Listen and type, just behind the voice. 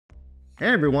Hey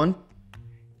everyone,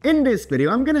 in this video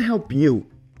I'm gonna help you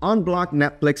unblock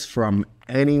Netflix from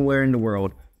anywhere in the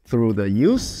world through the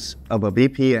use of a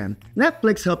VPN.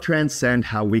 Netflix helps transcend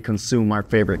how we consume our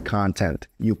favorite content.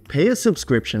 You pay a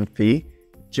subscription fee,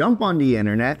 jump on the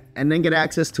internet, and then get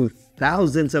access to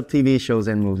thousands of TV shows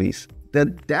and movies. The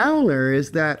downer is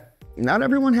that not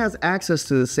everyone has access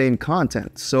to the same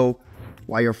content, so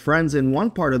while your friends in one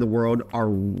part of the world are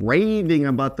raving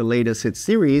about the latest hit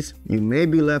series, you may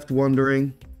be left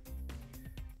wondering,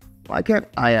 why can't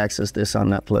I access this on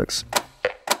Netflix?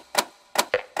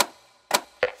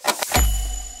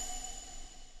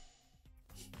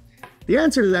 The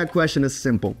answer to that question is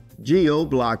simple: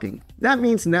 geoblocking. That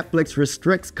means Netflix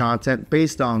restricts content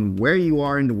based on where you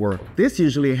are in the world. This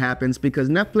usually happens because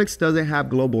Netflix doesn't have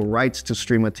global rights to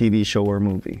stream a TV show or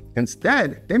movie.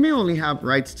 Instead, they may only have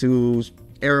rights to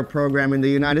air a program in the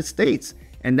United States,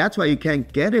 and that's why you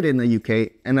can't get it in the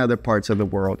UK and other parts of the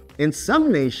world. In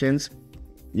some nations,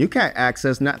 you can't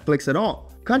access Netflix at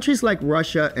all. Countries like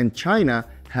Russia and China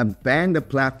have banned the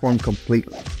platform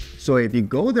completely. So if you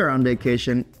go there on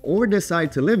vacation or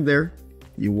decide to live there,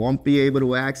 you won't be able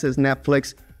to access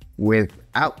Netflix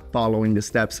without following the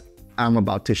steps I'm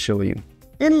about to show you.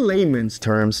 In layman's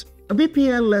terms, a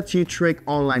VPN lets you trick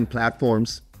online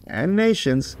platforms and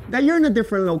nations that you're in a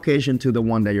different location to the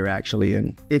one that you're actually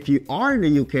in. If you are in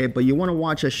the UK but you want to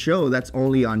watch a show that's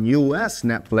only on US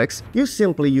Netflix, you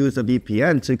simply use a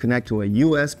VPN to connect to a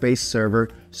US-based server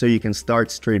so you can start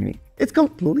streaming. It's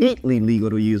completely legal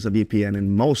to use a VPN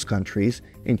in most countries,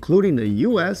 including the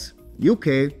US,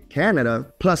 UK,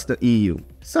 Canada, plus the EU.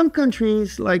 Some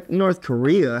countries like North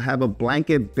Korea have a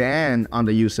blanket ban on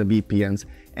the use of VPNs,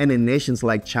 and in nations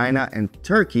like China and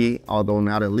Turkey, although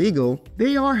not illegal,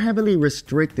 they are heavily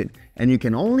restricted, and you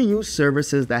can only use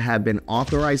services that have been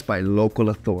authorized by local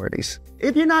authorities.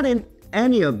 If you're not in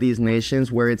any of these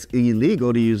nations where it's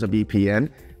illegal to use a VPN,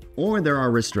 or there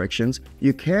are restrictions,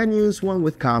 you can use one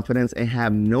with confidence and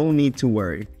have no need to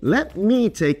worry. Let me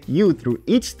take you through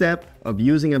each step of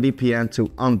using a VPN to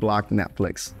unblock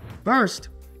Netflix. First,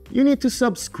 you need to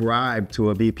subscribe to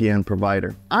a VPN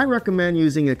provider. I recommend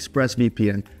using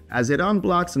ExpressVPN as it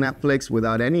unblocks Netflix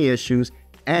without any issues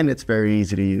and it's very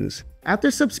easy to use.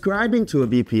 After subscribing to a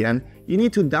VPN, you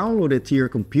need to download it to your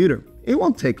computer. It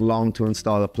won't take long to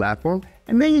install the platform,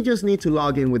 and then you just need to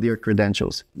log in with your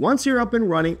credentials. Once you're up and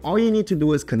running, all you need to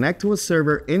do is connect to a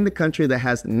server in the country that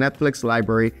has the Netflix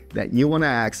library that you want to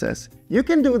access. You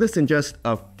can do this in just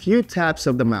a few taps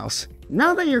of the mouse.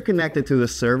 Now that you're connected to the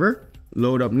server,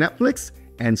 load up Netflix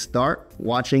and start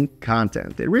watching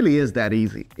content. It really is that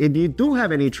easy. If you do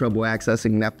have any trouble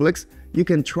accessing Netflix, you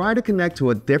can try to connect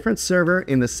to a different server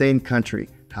in the same country.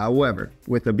 However,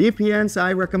 with the VPNs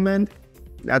I recommend,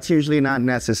 that's usually not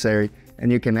necessary,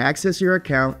 and you can access your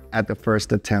account at the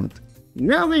first attempt.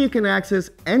 Now that you can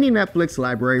access any Netflix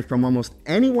library from almost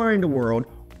anywhere in the world,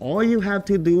 all you have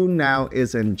to do now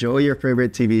is enjoy your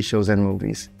favorite TV shows and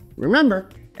movies. Remember,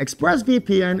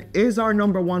 ExpressVPN is our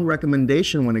 #1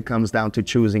 recommendation when it comes down to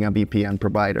choosing a VPN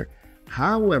provider.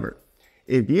 However,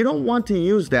 if you don't want to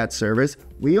use that service,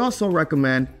 we also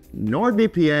recommend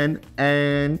NordVPN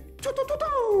and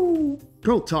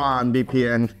Proton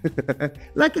VPN.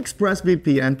 Like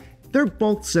ExpressVPN, they're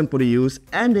both simple to use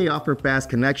and they offer fast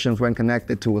connections when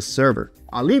connected to a server.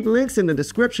 I'll leave links in the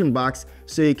description box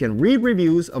so you can read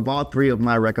reviews of all 3 of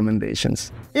my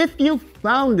recommendations. If you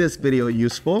found this video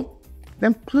useful,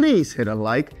 then please hit a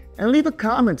like and leave a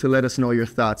comment to let us know your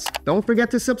thoughts. Don't forget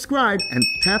to subscribe and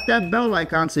tap that bell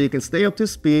icon so you can stay up to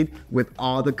speed with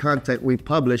all the content we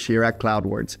publish here at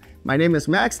CloudWords. My name is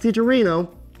Max Tijerino.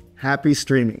 Happy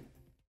streaming.